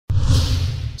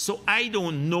So I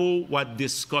don't know what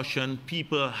discussion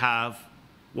people have,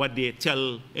 what they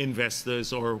tell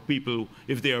investors or people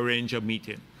if they arrange a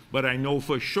meeting. But I know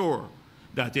for sure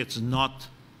that it's not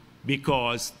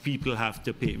because people have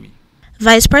to pay me.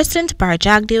 Vice President Bharrat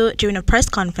Jagdeo, during a press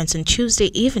conference on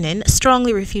Tuesday evening,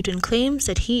 strongly refuting claims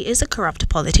that he is a corrupt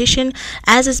politician,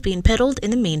 as is being peddled in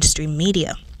the mainstream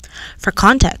media. For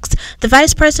context, the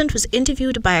Vice President was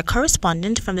interviewed by a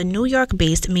correspondent from the New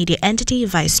York-based media entity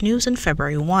Vice News on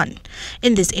February 1.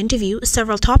 In this interview,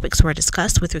 several topics were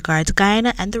discussed with regards to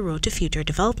Guyana and the road to future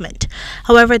development.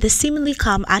 However, the seemingly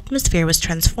calm atmosphere was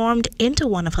transformed into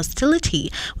one of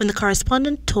hostility when the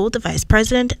correspondent told the Vice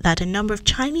President that a number of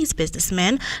Chinese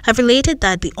businessmen have related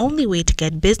that the only way to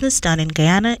get business done in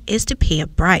Guyana is to pay a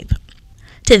bribe.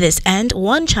 To this end,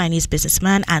 one Chinese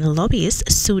businessman and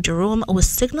lobbyist, Su Jerome, was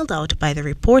signaled out by the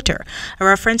reporter, a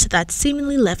reference that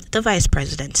seemingly left the Vice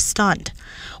President stunned.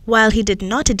 While he did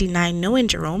not deny knowing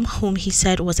Jerome, whom he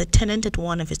said was a tenant at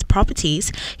one of his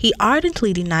properties, he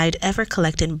ardently denied ever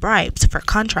collecting bribes for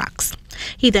contracts.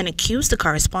 He then accused the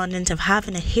correspondent of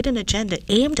having a hidden agenda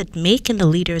aimed at making the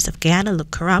leaders of Guyana look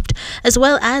corrupt, as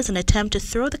well as an attempt to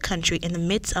throw the country in the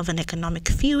midst of an economic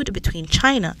feud between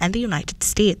China and the United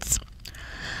States.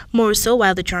 More so,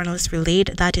 while the journalist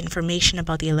relayed that information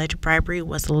about the alleged bribery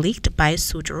was leaked by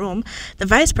Su Jerome, the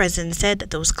Vice President said that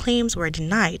those claims were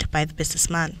denied by the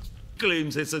businessman. He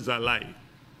claims this is a lie.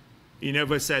 He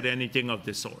never said anything of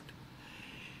the sort.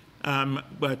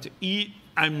 But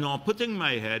I'm not putting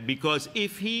my head, because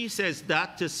if he says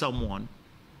that to someone,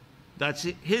 that's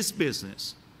his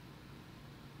business.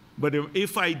 But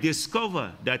if I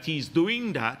discover that he's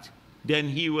doing that, then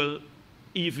he will,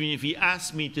 even if he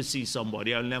asks me to see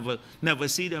somebody, I'll never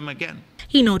see them again.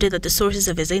 He noted that the sources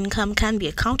of his income can be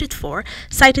accounted for,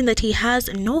 citing that he has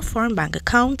no foreign bank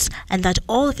accounts and that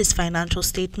all of his financial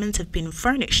statements have been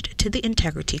furnished to the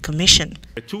Integrity Commission.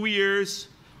 2 years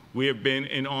we have been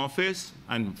in office,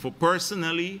 and for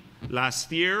personally,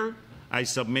 last year I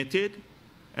submitted,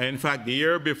 in fact the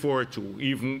year before too,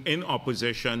 even in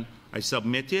opposition, I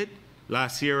submitted.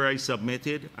 Last year I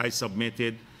submitted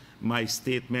my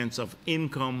statements of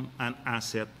income and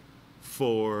asset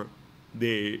for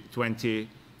the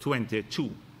 2022.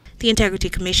 The Integrity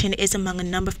Commission is among a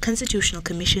number of constitutional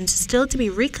commissions still to be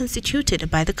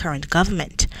reconstituted by the current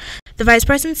government. The Vice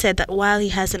President said that while he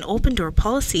has an open-door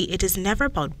policy, it is never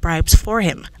about bribes for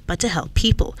him, but to help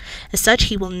people. As such,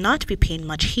 he will not be paying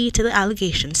much heed to the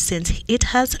allegations since it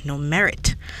has no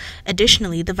merit.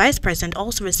 Additionally, the Vice President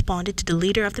also responded to the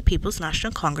leader of the People's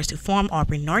National Congress Reform,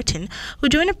 Aubrey Norton, who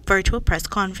during a virtual press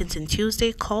conference on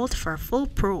Tuesday called for a full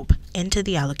probe into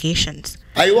the allegations.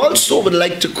 I also would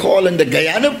like to call on the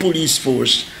Guyana police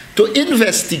force to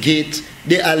investigate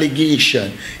the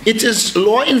allegation. It is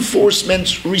law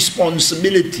enforcement's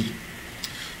responsibility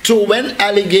to, when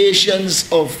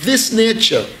allegations of this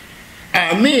nature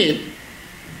are made,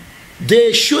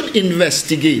 they should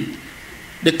investigate.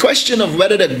 The question of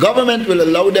whether the government will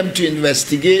allow them to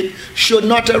investigate should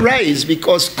not arise,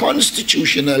 because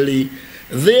constitutionally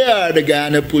they are the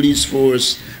Guyana police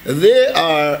force, they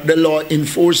are the law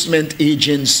enforcement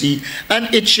agency,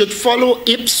 and it should follow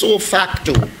ipso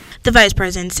facto. The Vice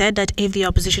President said that if the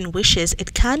opposition wishes,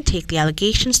 it can take the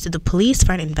allegations to the police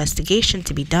for an investigation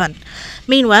to be done.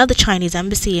 Meanwhile, the Chinese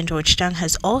embassy in Georgetown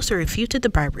has also refuted the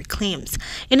bribery claims.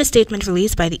 In a statement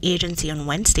released by the agency on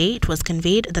Wednesday, it was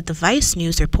conveyed that the Vice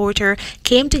News reporter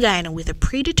came to Guyana with a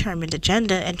predetermined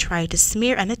agenda and tried to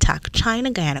smear and attack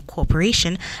China-Guyana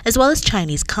Corporation as well as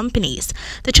Chinese companies.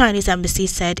 The Chinese embassy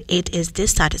said it is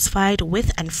dissatisfied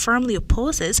with and firmly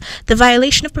opposes the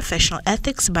violation of professional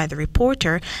ethics by the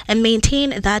reporter and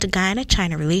maintain that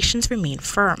Guyana-China relations remain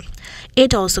firm.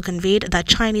 It also conveyed that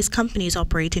Chinese companies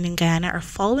operating in Guyana are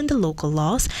following the local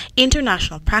laws,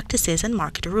 international practices, and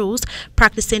market rules,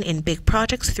 practicing in big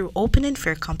projects through open and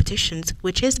fair competitions,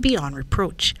 which is beyond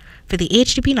reproach. For the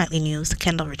HDP Nightly News,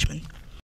 Kendell Richmond.